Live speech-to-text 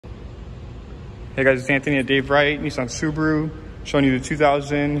Hey guys, it's Anthony at Dave Wright, Nissan Subaru, showing you the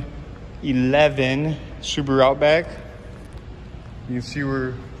 2011 Subaru Outback. You can see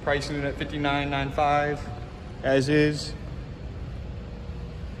we're pricing it at $59,950 as is.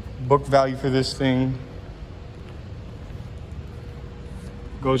 Book value for this thing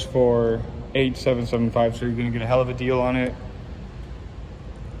goes for $8,775, so you're gonna get a hell of a deal on it.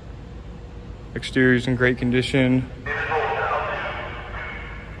 Exterior's in great condition.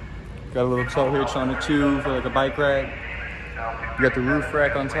 Got a little tow hitch on it too for like a bike rack. You got the roof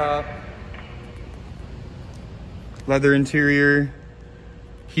rack on top. Leather interior,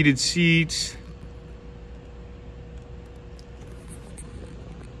 heated seats,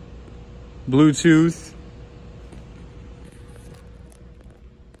 Bluetooth.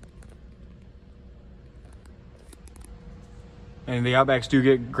 And the Outbacks do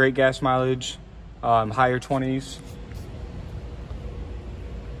get great gas mileage, higher 20s.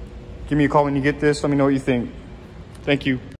 Give me a call when you get this. Let me know what you think. Thank you.